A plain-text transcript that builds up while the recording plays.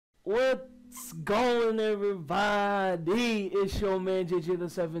What's going, everybody? It's your man JJ the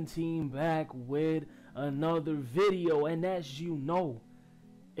 17 back with another video, and as you know,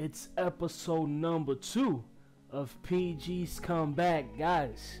 it's episode number 2 of PG's Comeback,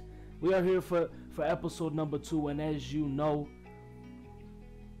 guys. We are here for episode number 2, and as you know,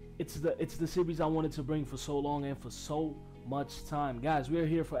 it's the series I wanted to bring for so long and for so much time, guys. We are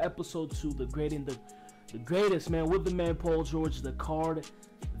here for episode 2, the greatest, man, with the man Paul George, the card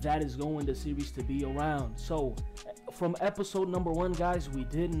that is going the series to be around. So from episode number 1, guys, we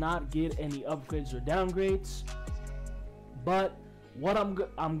did not get any upgrades or downgrades, but what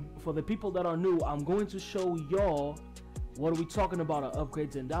I'm for the people that are new, I'm going to show y'all what are we talking about are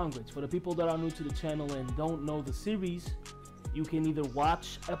upgrades and downgrades. For the people that are new to the channel and don't know the series, you can either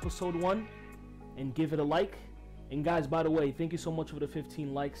watch episode 1 and give it a like, and guys, by the way, thank you so much for the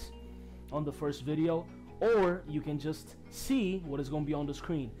 15 likes on the first video, or you can just see what is going to be on the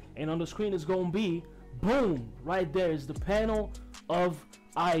screen. And on the screen is going to be, boom, right there is the panel of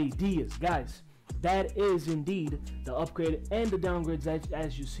ideas, guys. That is indeed the upgrade and the downgrades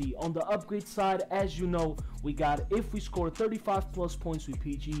as you see. On the upgrade side, as you know, we got if we score 35 plus points with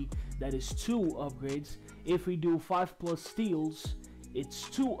PG, that is 2 upgrades. If we do 5 plus steals, it's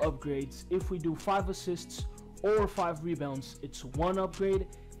 2 upgrades. If we do 5 assists or 5 rebounds, it's 1 upgrade.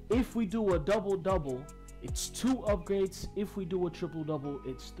 If we do a double-double, it's 2 upgrades. If we do a triple-double,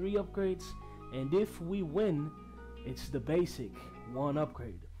 it's 3 upgrades. And if we win, it's the basic 1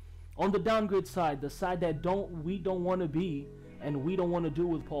 upgrade. On the downgrade side, the side that we don't want to be and we don't want to do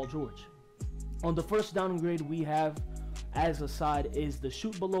with Paul George. On the first downgrade we have as a side is the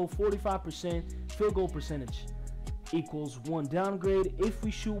shoot below 45% field goal percentage equals 1 downgrade. If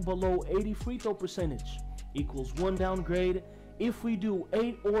we shoot below 80 free throw percentage equals 1 downgrade. If we do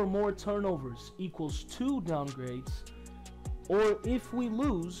 8 or more turnovers equals 2 downgrades, or if we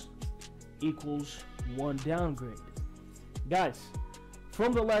lose equals 1 downgrade. Guys,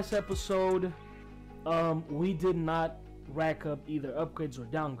 from the last episode, we did not rack up either upgrades or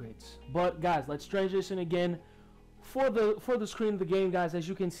downgrades. But guys, let's transition again for the screen of the game, guys. As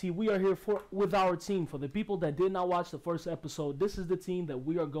you can see, we are here with our team. For the people that did not watch the first episode, this is the team that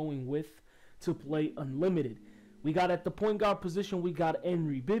we are going with to play Unlimited. We got at the point guard position, we got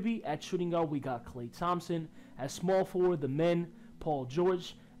Henry Bibby. At shooting guard, we got Klay Thompson. At small forward, the men, Paul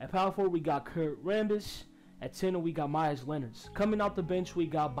George. At power forward, we got Kurt Rambis. At center, we got Meyers Leonard. Coming out the bench, we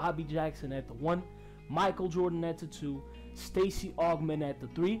got Bobby Jackson at the 1, Michael Jordan at the 2, Stacey Augmon at the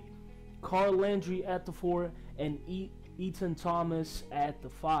 3, Carl Landry at the 4, and Eaton Thomas at the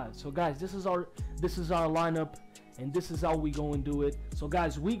 5. So guys, this is our lineup, and this is how we go and do it. So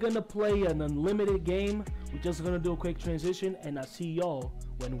guys, we're gonna play an unlimited game. We're just gonna do a quick transition, and I'll see y'all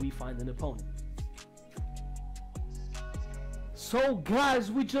when we find an opponent. So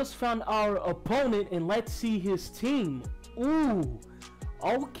guys, we just found our opponent, and let's see his team. Ooh,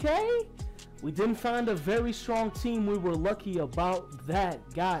 okay. We didn't find a very strong team. We were lucky about that,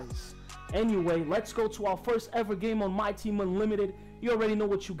 guys. Anyway, let's go to our first ever game on My Team Unlimited. You already know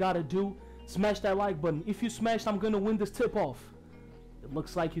what you gotta do. Smash that like button. If you smashed, I'm gonna win this tip-off. It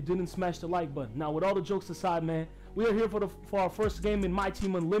looks like you didn't smash the like button. Now, with all the jokes aside, man, we are here for our first game in My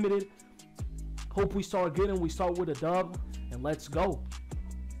Team Unlimited. Hope we start good and we start with a dub, and let's go.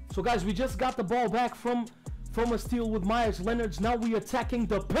 So guys, we just got the ball back from a steal with Meyers Leonard. Now we attacking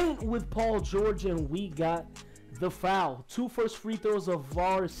the paint with Paul George, and we got the foul. 2 first free throws of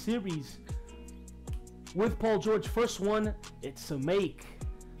our series with Paul George. First one, it's a make.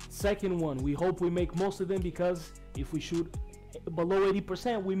 Second one, we hope we make most of them, because if we shoot below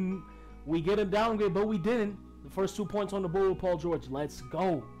 80%, we get a downgrade, but we didn't. The first 2 points on the board with Paul George. Let's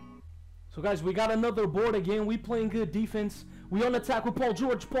go. So guys, we got another board again. We playing good defense. We on attack with Paul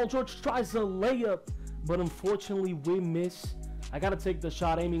George. Paul George tries a layup, but unfortunately we miss. I gotta take the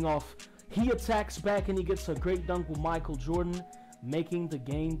shot aiming off. He attacks back and he gets a great dunk with Michael Jordan, making the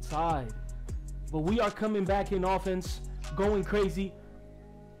game tied. But we are coming back in offense, going crazy.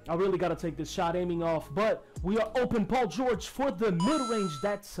 I really gotta take this shot aiming off, but we are open. Paul George for the mid-range.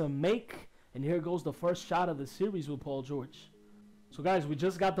 That's a make. And here goes the first shot of the series with Paul George. So guys, we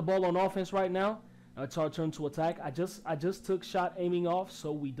just got the ball on offense right now. Now it's our turn to attack. I just took shot aiming off,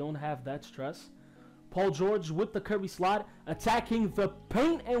 so we don't have that stress. Paul George with the Curry slide, attacking the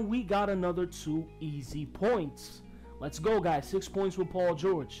paint, and we got another 2 easy points. Let's go, guys. 6 points with Paul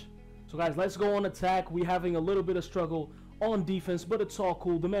George. So guys, let's go on attack. We're having a little bit of struggle on defense, but it's all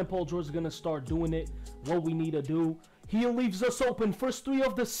cool. The man Paul George is gonna start doing it, what we need to do. He leaves us open. First 3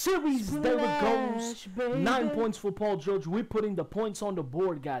 of the series. Splash, there it goes. Baby. 9 points for Paul George. We're putting the points on the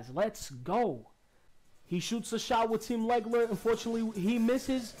board, guys. Let's go. He shoots a shot with Tim Legler. Unfortunately, he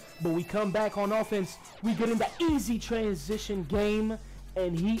misses, but we come back on offense. We get in the easy transition game,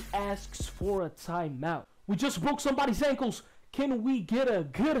 and he asks for a timeout. We just broke somebody's ankles. Can we get a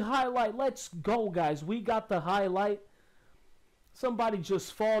good highlight? Let's go, guys. We got the highlight. Somebody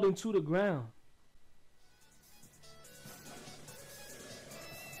just fell into the ground.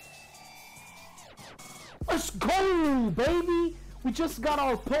 Let's go, baby. We just got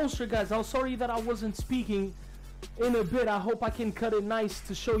our poster, guys. I'm sorry that I wasn't speaking in a bit. I hope I can cut it nice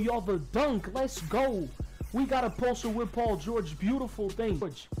to show y'all the dunk. Let's go. We got a poster with Paul George. Beautiful thing.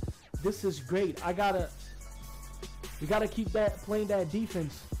 This is great. We gotta keep playing that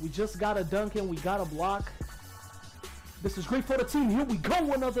defense. We just got a dunk and we got a block. This is great for the team. Here we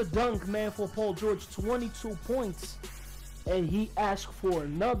go. Another dunk, man, for Paul George. 22 points. And he asked for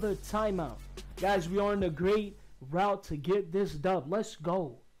another timeout. Guys, we are in a great route to get this dub. Let's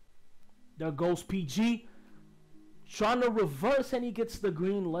go. There goes PG. Trying to reverse, and he gets the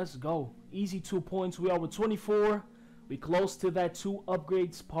green. Let's go. Easy 2 points. We are with 24. We close to that 2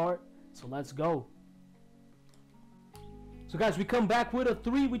 upgrades part. So let's go. So guys, we come back with a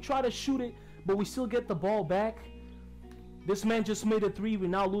 3. We try to shoot it, but we still get the ball back. This man just made a 3. We're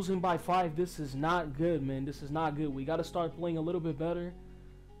now losing by 5. This is not good, man. This is not good. We got to start playing a little bit better.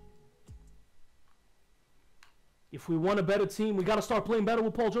 If we want a better team, we got to start playing better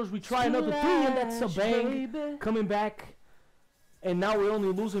with Paul George. We try another 3, and that's a bang. Baby. Coming back. And now we're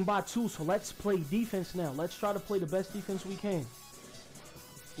only losing by 2. So let's play defense now. Let's try to play the best defense we can.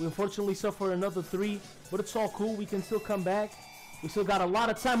 We unfortunately suffer another 3, but it's all cool. We can still come back. We still got a lot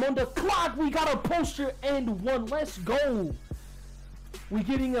of time on the clock. We got a poster and 1. Let's go. We're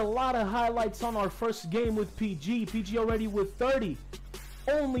getting a lot of highlights on our first game with PG. PG already with 30.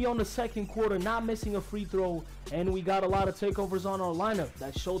 Only on the second quarter, not missing a free throw. And we got a lot of takeovers on our lineup.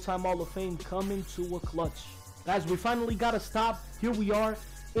 That Showtime Hall of Fame coming to a clutch. Guys, we finally got a stop. Here we are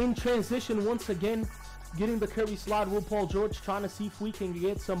in transition once again. Getting the Curry slide with Paul George. Trying to see if we can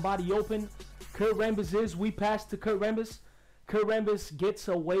get somebody open. Kurt Rambis we pass to Kurt Rambis. Kurt Rambis gets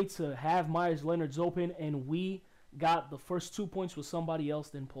away to have Meyers Leonard's open. And we got the first 2 points with somebody else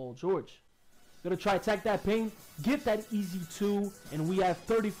than Paul George. Gonna try attack that paint, get that easy 2, and we have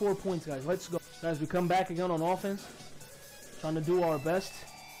 34 points, guys. Let's go. Guys, we come back again on offense. Trying to do our best.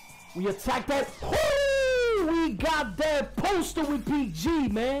 We attack that. Woo! We got that poster with PG,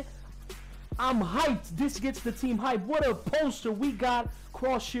 man. I'm hyped. This gets the team hyped. What a poster. We got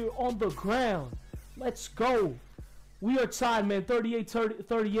Cross here on the ground. Let's go. We are tied, man. 38,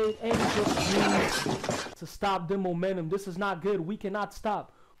 and just needs to stop the momentum. This is not good. We cannot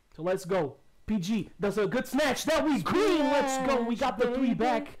stop. So let's go. PG does a good snatch. That we green. Let's go. We got the 3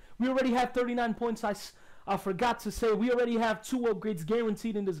 back. We already have 39 points. I forgot to say we already have 2 upgrades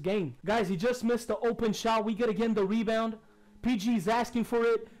guaranteed in this game. Guys, he just missed the open shot. We get again the rebound. PG is asking for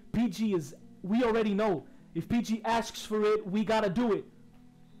it. We already know. If PG asks for it, we got to do it.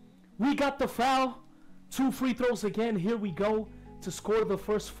 We got the foul. 2 free throws again. Here we go to score the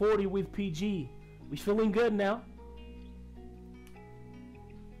first 40 with PG. We feeling good now.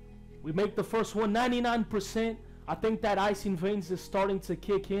 We make the first one 99%. I think that icing veins is starting to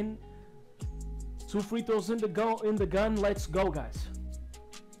kick in. 2 free throws in the gun. Let's go, guys.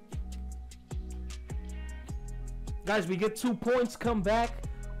 Guys, we get 2 points. Come back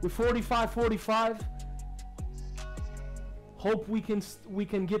with 45-45. Hope we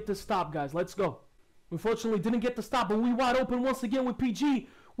can get the stop, guys. Let's go. Unfortunately, didn't get the stop, but we wide open once again with PG.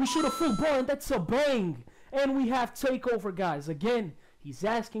 We shoot a full ball, and that's a bang. And we have takeover, guys. Again, he's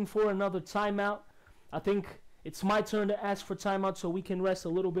asking for another timeout. I think it's my turn to ask for timeout so we can rest a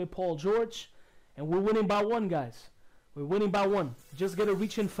little bit Paul George. And we're winning by 1, guys. We're winning by 1. Just get a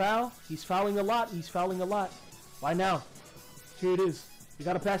reach and foul. He's fouling a lot. He's fouling a lot. Why now? Here it is. You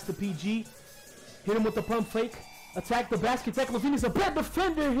got to pass to PG. Hit him with the pump fake. Attack the basket. Zach LaVine is a bad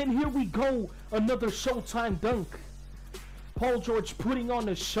defender. And here we go. Another Showtime dunk. Paul George putting on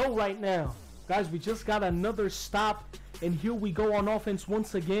the show right now. Guys, we just got another stop. And here we go on offense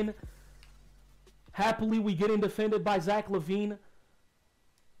once again. Happily, we getting defended by Zach LaVine.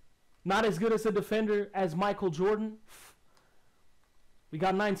 Not as good as a defender as Michael Jordan. We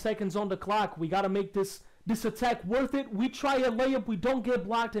got 9 seconds on the clock. We got to make this attack worth it. We try a layup. We don't get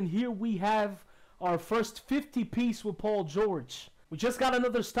blocked. And here we have our first 50-piece with Paul George. We just got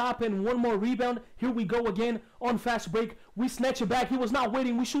another stop and 1 more rebound. Here we go again on fast break. We snatch it back. He was not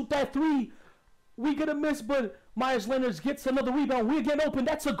waiting. We shoot that 3. We gonna miss, but Meyers Leonard gets another rebound. We again open.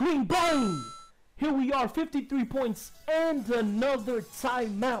 That's a green. Bang! Here we are, 53 points and another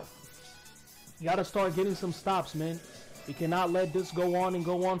timeout. You gotta start getting some stops, man. We cannot let this go on and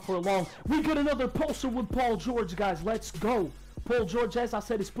go on for long. We get another poster with Paul George, guys. Let's go. Paul George, as I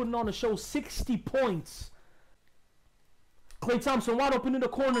said, is putting on a show. 60 points. Klay Thompson wide open in the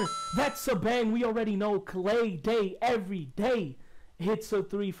corner. That's a bang. We already know Klay day every day hits a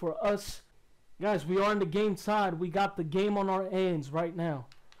three for us. Guys, we are on the game side. We got the game on our hands right now.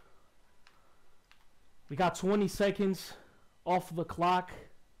 We got 20 seconds off the clock.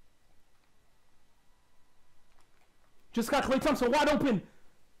 Just got Klay Thompson wide open.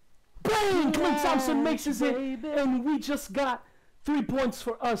 Bang! Klay Thompson makes it. And we just got 3 points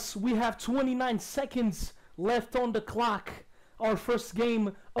for us. We have 29 seconds left on the clock. Our first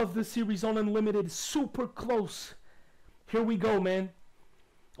game of the series on Unlimited. Super close. Here we go, man.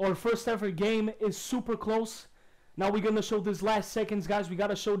 Our first ever game is super close. Now we're going to show this last seconds, guys. We got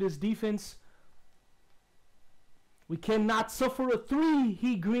to show this defense. We cannot suffer a three.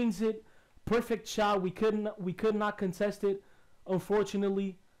 He greens it. Perfect shot. We could not contest it,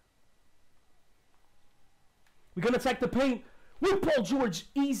 unfortunately. We're going to attack the paint with Paul George.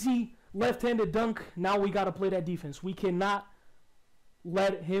 Easy left-handed dunk. Now we got to play that defense. We cannot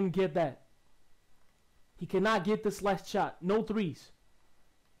let him get that. He cannot get this last shot. No threes.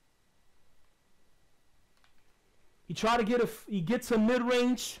 He tried to get he gets a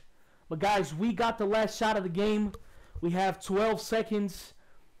mid-range. But guys, we got the last shot of the game. We have 12 seconds.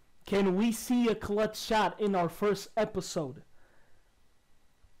 Can we see a clutch shot in our first episode?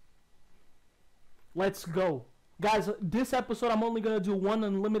 Let's go. Guys, this episode I'm only going to do one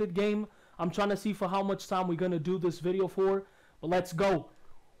unlimited game. I'm trying to see for how much time we're going to do this video for. But let's go.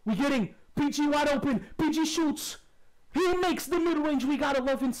 We're getting PG wide open. PG shoots. He makes the mid-range. We got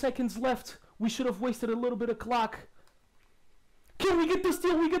 11 seconds left. We should have wasted a little bit of clock. Can we get the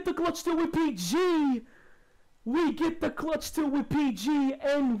steal? We get the clutch steal with PG. We get the clutch steal with PG.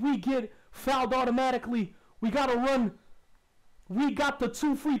 And we get fouled automatically. We got to run. We got the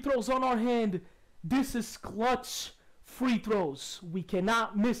 2 free throws on our hand. This is clutch free throws. We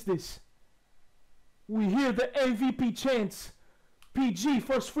cannot miss this. We hear the MVP chants. PG,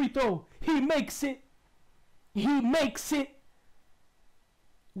 first free throw. He makes it. He makes it.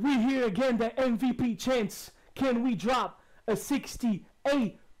 We hear again the MVP chants. Can we drop a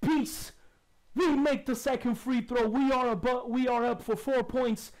 68 piece? We make the second free throw. We are up for 4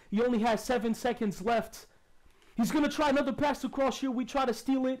 points. He only has 7 seconds left. He's going to try another pass across here. We try to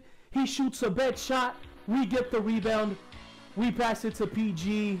steal it. He shoots a bad shot. We get the rebound. We pass it to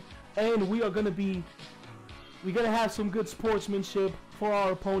PG. And we're going to have some good sportsmanship for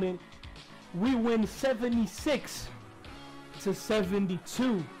our opponent. We win 76 to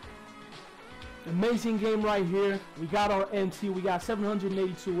 72. Amazing game right here. We got our MT. We got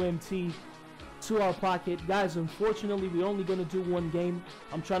 782 MT to our pocket. Guys, unfortunately, we're only going to do one game.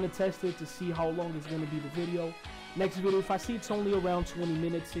 I'm trying to test it to see how long it's going to be the video. Next video, if I see it's only around 20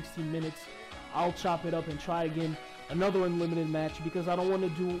 minutes, 16 minutes, I'll chop it up and try again. Another unlimited match, because I don't want to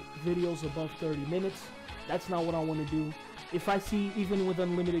do videos above 30 minutes. That's not what I want to do. If I see, even with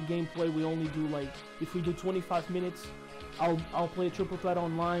unlimited gameplay, we only do like, if we do 25 minutes, I'll play a triple threat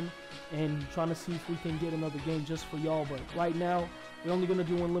online and trying to see if we can get another game just for y'all. But right now, we're only going to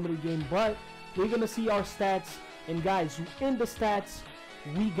do one limited game. But we're going to see our stats. And guys, in the stats,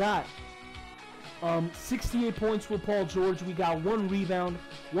 we got 68 points with Paul George. We got 1 rebound,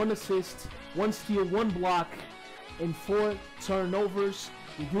 1 assist, 1 steal, 1 block, and 4 turnovers.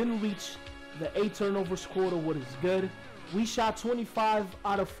 We didn't reach the 8 turnovers quota, what is good. We shot 25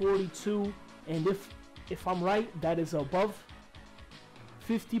 out of 42, and if I'm right, that is above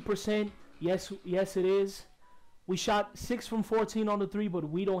 50%. Yes, it is. We shot 6 from 14 on the 3, but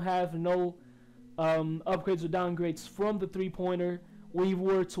we don't have no upgrades or downgrades from the 3-pointer. We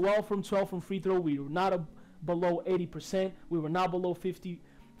were 12 from 12 from free throw. We were not below 80%. We were not below 50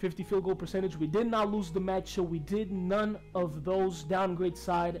 field goal percentage. We did not lose the match, so we did none of those downgrade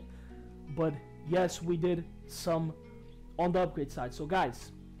side. But yes, we did some on the upgrade side. So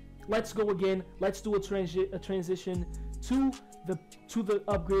guys, let's go again. Let's do a transition to the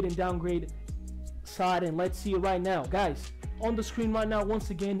upgrade and downgrade side, and let's see it right now. Guys, on the screen right now, once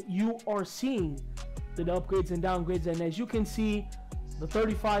again, you are seeing the upgrades and downgrades, and as you can see, the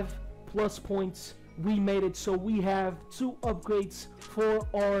 35 plus points, we made it. So we have 2 upgrades for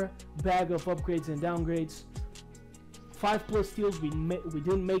our bag of upgrades and downgrades. 5 plus steals, we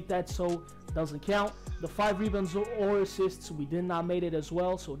didn't make that, so it doesn't count. The 5 rebounds or assists, we did not make it as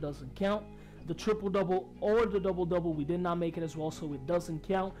well, so it doesn't count. The triple-double or the double-double, we did not make it as well, so it doesn't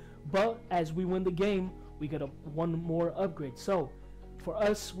count. But as we win the game, we get one more upgrade. So for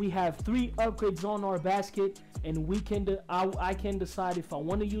us, we have 3 upgrades on our basket, and I can decide if I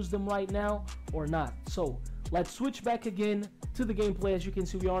want to use them right now or not. So let's switch back again to the gameplay. As you can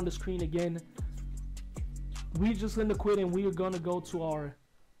see, we are on the screen again. We're just gonna quit and we are gonna go to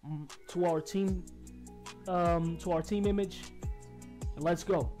our team image, and let's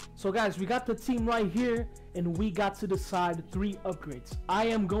go. So guys, we got the team right here, and we got to decide 3 upgrades. I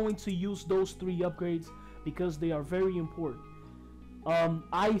am going to use those 3 upgrades because they are very important.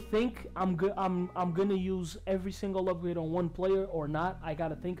 I think I'm gonna use every single upgrade on one player or not. I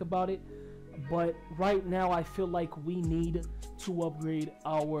gotta think about it. But right now, I feel like we need to upgrade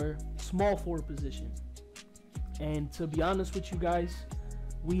our small forward position. And to be honest with you guys,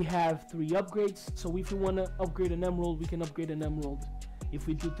 we have 3 upgrades. So if we want to upgrade an emerald, we can upgrade an emerald. If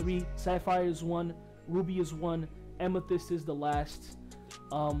we do 3, sapphire is 1, ruby is 1, amethyst is the last.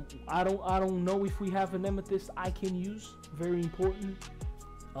 I don't know if we have an amethyst I can use. Very important.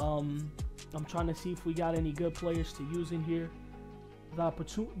 I'm trying to see if we got any good players to use in here.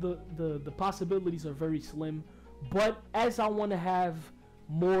 The possibilities are very slim, but as I want to have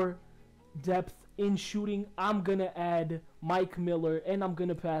more depth in shooting, I'm gonna add Mike Miller and I'm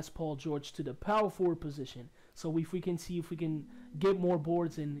gonna pass Paul George to the power forward position. So if we can see if we can get more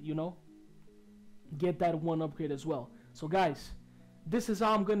boards and, you know, get that 1 upgrade as well. So guys, this is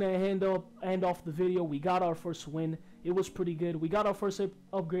how I'm gonna end off the video. We got our first win. It was pretty good. We got our first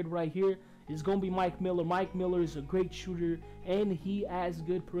upgrade right here. It's gonna be Mike Miller. Mike Miller is a great shooter and he has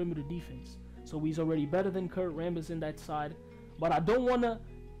good perimeter defense. So he's already better than Kurt Rambis in that side. But I don't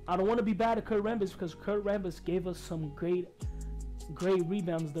wanna be bad at Kurt Rambis because Kurt Rambis gave us some great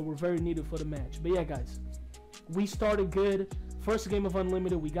rebounds that were very needed for the match. But yeah, guys, we started good. First game of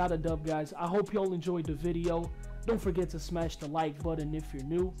Unlimited, we got a dub, guys. I hope y'all enjoyed the video. Don't forget to smash the like button if you're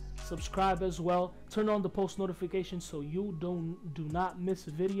new. Subscribe as well. Turn on the post notifications so you do not miss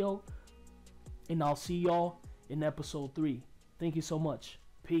a video. And I'll see y'all in episode 3. Thank you so much.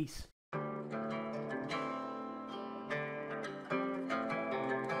 Peace.